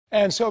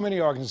And so many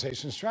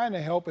organizations trying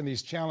to help in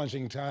these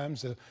challenging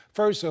times. The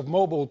first of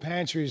mobile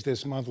pantries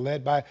this month,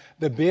 led by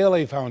the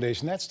Bailey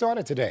Foundation. That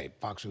started today.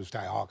 Fox News'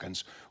 Ty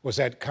Hawkins was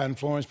at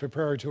Confluence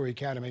Preparatory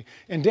Academy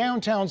in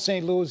downtown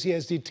St. Louis. He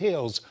has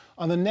details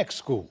on the next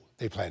school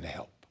they plan to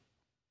help.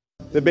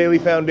 The Bailey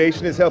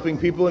Foundation is helping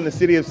people in the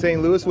city of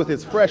St. Louis with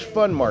its Fresh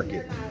Fun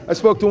Market. I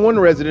spoke to one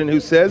resident who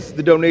says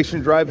the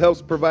donation drive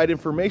helps provide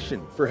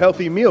information for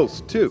healthy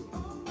meals, too.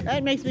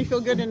 That makes me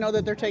feel good to know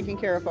that they're taking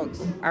care of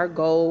folks. Our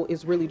goal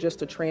is really just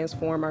to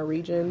transform our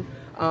region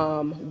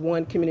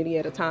one community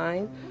at a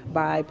time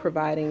by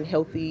providing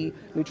healthy,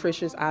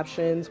 nutritious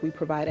options. We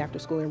provide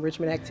after-school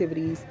enrichment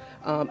activities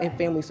and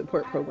family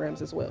support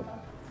programs as well.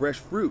 Fresh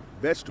fruit,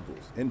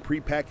 vegetables, and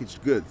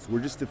prepackaged goods were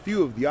just a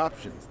few of the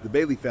options the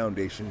Bailey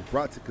Foundation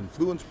brought to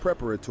Confluence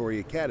Preparatory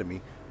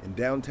Academy in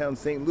downtown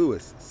St.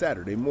 Louis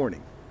Saturday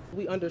morning.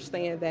 We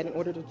understand that in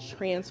order to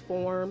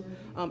transform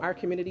our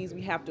communities,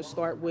 we have to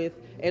start with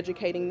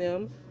educating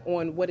them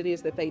on what it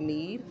is that they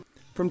need.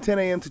 From 10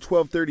 a.m. to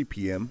 12:30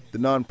 p.m., the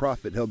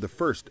nonprofit held the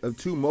first of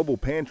 2 mobile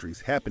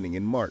pantries happening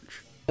in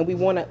March. And we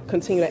want to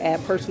continue to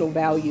add personal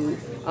value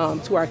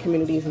to our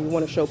communities, and we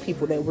want to show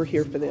people that we're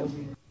here for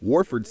them.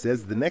 Warford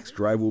says the next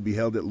drive will be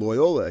held at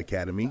Loyola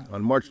Academy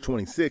on March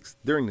 26th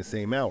during the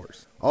same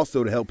hours.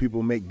 Also, to help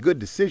people make good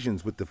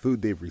decisions with the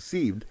food they've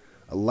received,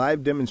 a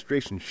live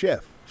demonstration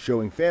chef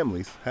showing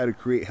families how to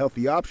create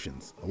healthy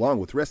options along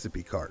with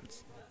recipe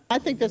cards. I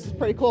think this is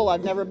pretty cool.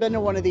 I've never been to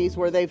one of these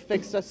where they've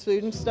fixed us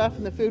food and stuff,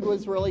 and the food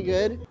was really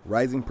good.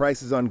 Rising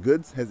prices on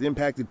goods has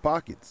impacted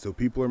pockets, so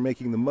people are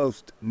making the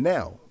most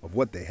now of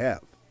what they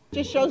have.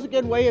 Just shows a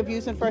good way of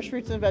using fresh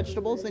fruits and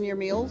vegetables in your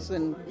meals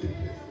and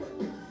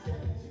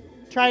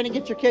trying to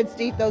get your kids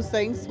to eat those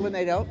things when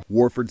they don't.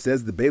 Warford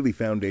says the Bailey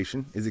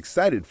Foundation is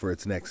excited for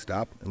its next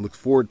stop and looks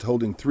forward to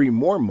holding 3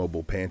 more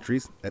mobile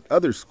pantries at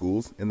other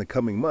schools in the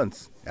coming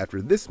months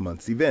after this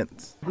month's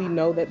events. We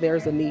know that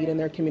there's a need in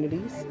their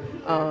communities,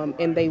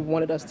 and they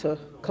wanted us to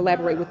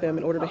collaborate with them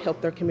in order to help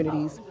their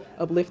communities,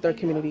 uplift their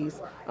communities.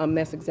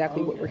 That's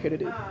exactly what we're here to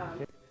do.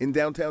 In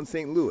downtown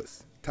St.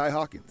 Louis, Ty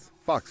Hawkins,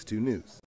 Fox 2 News.